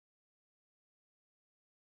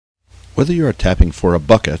Whether you are tapping for a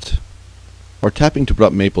bucket or tapping to put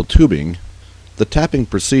up maple tubing, the tapping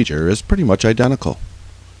procedure is pretty much identical.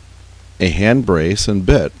 A hand brace and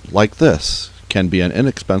bit like this can be an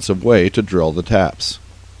inexpensive way to drill the taps.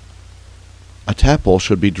 A tap hole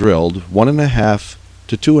should be drilled 1.5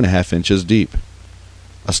 to 2.5 inches deep.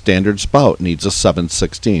 A standard spout needs a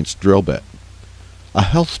 7/16 drill bit. A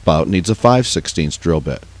health spout needs a 5/16 drill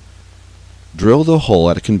bit. Drill the hole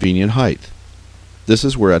at a convenient height. This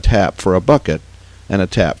is where a tap for a bucket and a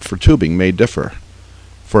tap for tubing may differ.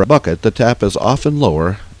 For a bucket, the tap is often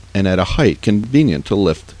lower and at a height convenient to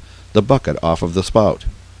lift the bucket off of the spout.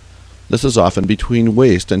 This is often between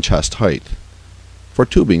waist and chest height. For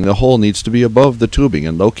tubing, the hole needs to be above the tubing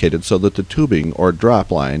and located so that the tubing or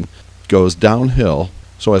drop line goes downhill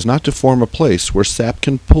so as not to form a place where sap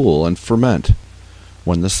can pool and ferment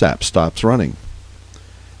when the sap stops running.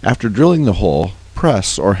 After drilling the hole,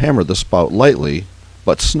 press or hammer the spout lightly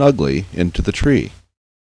but snugly into the tree.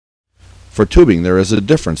 For tubing, there is a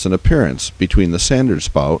difference in appearance between the standard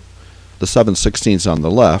spout, the 7/16 on the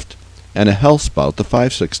left, and a health spout, the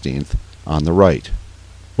 5/16 on the right.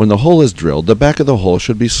 When the hole is drilled, the back of the hole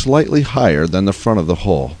should be slightly higher than the front of the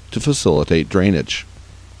hole to facilitate drainage.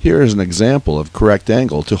 Here is an example of correct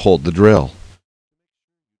angle to hold the drill.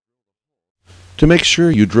 To make sure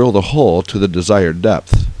you drill the hole to the desired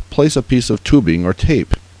depth, place a piece of tubing or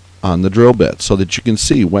tape on the drill bit so that you can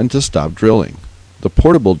see when to stop drilling. The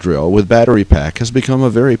portable drill with battery pack has become a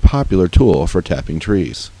very popular tool for tapping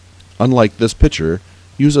trees. Unlike this picture,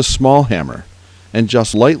 use a small hammer and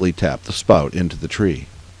just lightly tap the spout into the tree.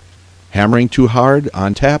 Hammering too hard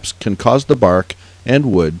on taps can cause the bark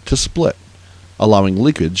and wood to split, allowing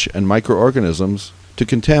leakage and microorganisms to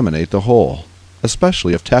contaminate the hole,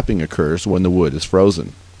 especially if tapping occurs when the wood is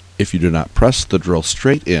frozen. If you do not press the drill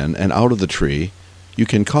straight in and out of the tree, you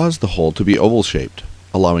can cause the hole to be oval-shaped,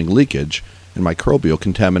 allowing leakage and microbial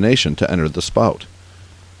contamination to enter the spout.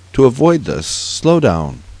 To avoid this, slow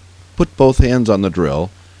down. Put both hands on the drill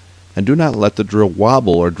and do not let the drill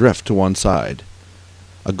wobble or drift to one side.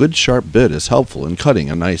 A good sharp bit is helpful in cutting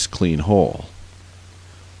a nice clean hole.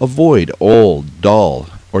 Avoid old, dull,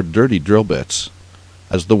 or dirty drill bits,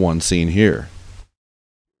 as the one seen here.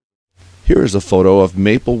 Here is a photo of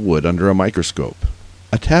maple wood under a microscope.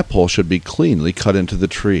 A tap hole should be cleanly cut into the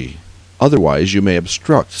tree. Otherwise, you may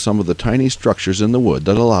obstruct some of the tiny structures in the wood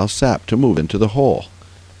that allow sap to move into the hole.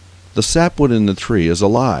 The sapwood in the tree is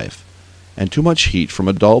alive, and too much heat from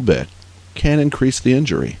a dull bit can increase the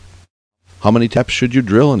injury. How many taps should you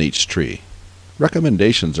drill in each tree?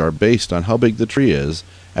 Recommendations are based on how big the tree is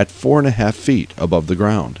at 4.5 feet above the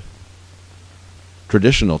ground.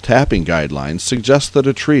 Traditional tapping guidelines suggest that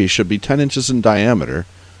a tree should be 10 inches in diameter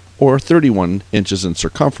or 31 inches in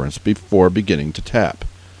circumference before beginning to tap.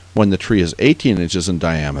 When the tree is 18 inches in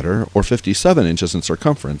diameter or 57 inches in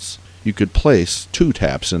circumference, you could place 2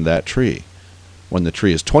 taps in that tree. When the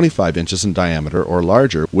tree is 25 inches in diameter or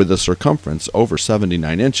larger with a circumference over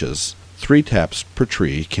 79 inches, 3 taps per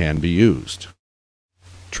tree can be used.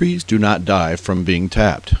 Trees do not die from being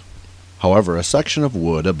tapped. However, a section of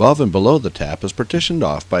wood above and below the tap is partitioned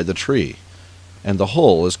off by the tree, and the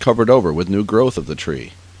hole is covered over with new growth of the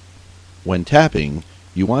tree. When tapping,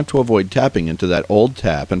 you want to avoid tapping into that old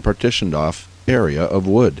tap and partitioned off area of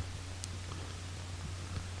wood.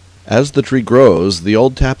 As the tree grows, the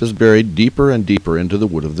old tap is buried deeper and deeper into the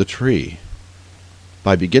wood of the tree.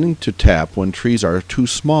 By beginning to tap when trees are too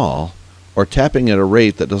small, or tapping at a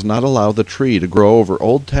rate that does not allow the tree to grow over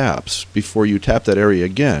old taps before you tap that area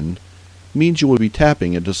again, means you will be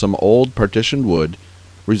tapping into some old partitioned wood,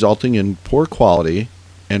 resulting in poor quality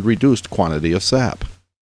and reduced quantity of sap.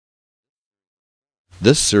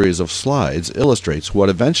 This series of slides illustrates what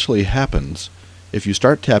eventually happens if you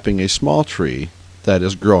start tapping a small tree that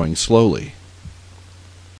is growing slowly.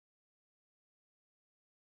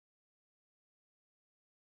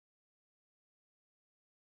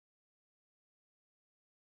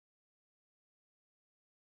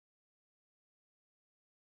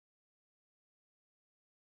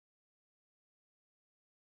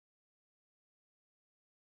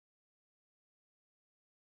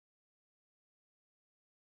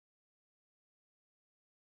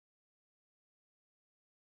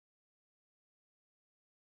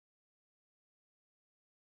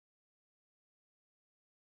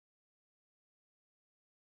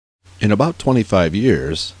 In about 25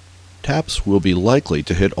 years, taps will be likely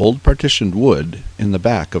to hit old partitioned wood in the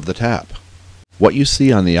back of the tap. What you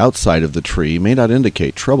see on the outside of the tree may not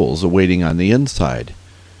indicate troubles awaiting on the inside.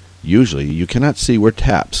 Usually you cannot see where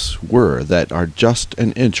taps were that are just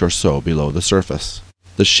an inch or so below the surface.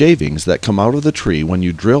 The shavings that come out of the tree when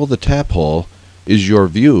you drill the tap hole is your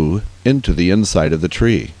view into the inside of the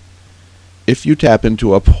tree. If you tap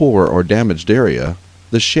into a poor or damaged area,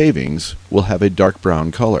 the shavings will have a dark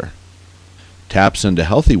brown color. Taps into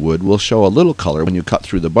healthy wood will show a little color when you cut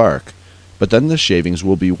through the bark, but then the shavings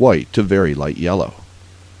will be white to very light yellow.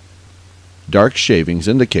 Dark shavings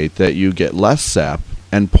indicate that you get less sap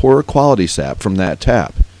and poorer quality sap from that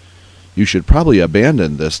tap. You should probably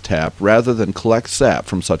abandon this tap rather than collect sap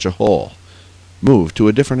from such a hole. Move to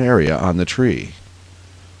a different area on the tree.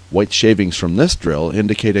 White shavings from this drill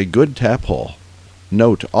indicate a good tap hole.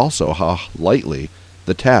 Note also how lightly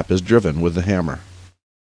the tap is driven with the hammer.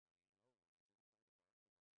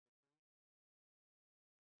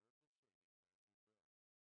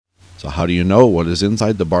 So how do you know what is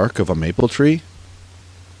inside the bark of a maple tree?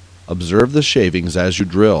 Observe the shavings as you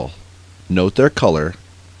drill. Note their color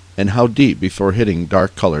and how deep before hitting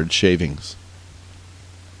dark-colored shavings.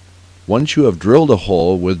 Once you have drilled a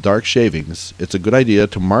hole with dark shavings, it's a good idea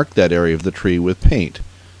to mark that area of the tree with paint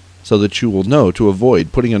so that you will know to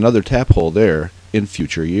avoid putting another tap hole there in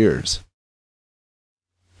future years.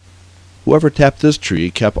 Whoever tapped this tree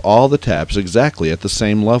kept all the taps exactly at the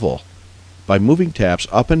same level. By moving taps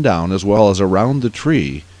up and down as well as around the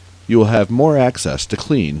tree, you will have more access to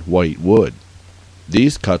clean white wood.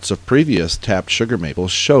 These cuts of previous tapped sugar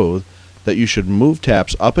maples show that you should move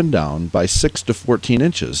taps up and down by 6 to 14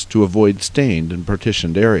 inches to avoid stained and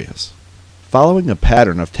partitioned areas. Following a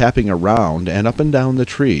pattern of tapping around and up and down the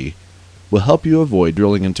tree will help you avoid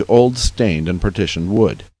drilling into old stained and partitioned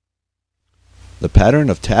wood. The pattern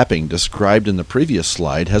of tapping described in the previous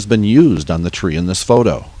slide has been used on the tree in this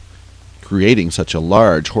photo. Creating such a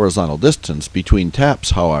large horizontal distance between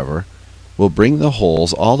taps, however, will bring the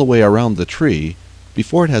holes all the way around the tree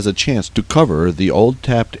before it has a chance to cover the old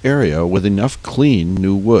tapped area with enough clean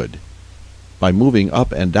new wood. By moving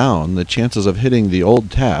up and down, the chances of hitting the old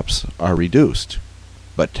taps are reduced.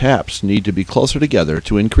 But taps need to be closer together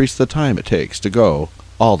to increase the time it takes to go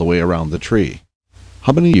all the way around the tree.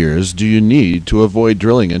 How many years do you need to avoid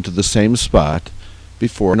drilling into the same spot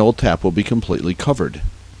before an old tap will be completely covered?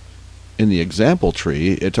 In the example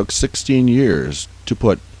tree, it took 16 years to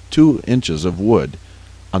put 2 inches of wood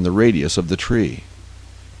on the radius of the tree.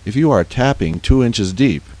 If you are tapping 2 inches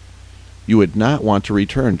deep, you would not want to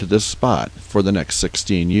return to this spot for the next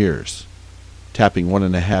 16 years. Tapping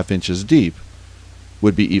 1.5 inches deep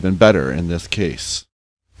would be even better in this case.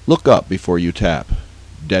 Look up before you tap.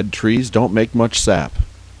 Dead trees don't make much sap.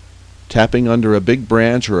 Tapping under a big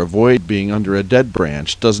branch or avoid being under a dead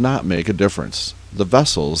branch does not make a difference. The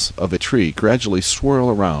vessels of a tree gradually swirl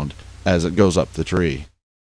around as it goes up the tree.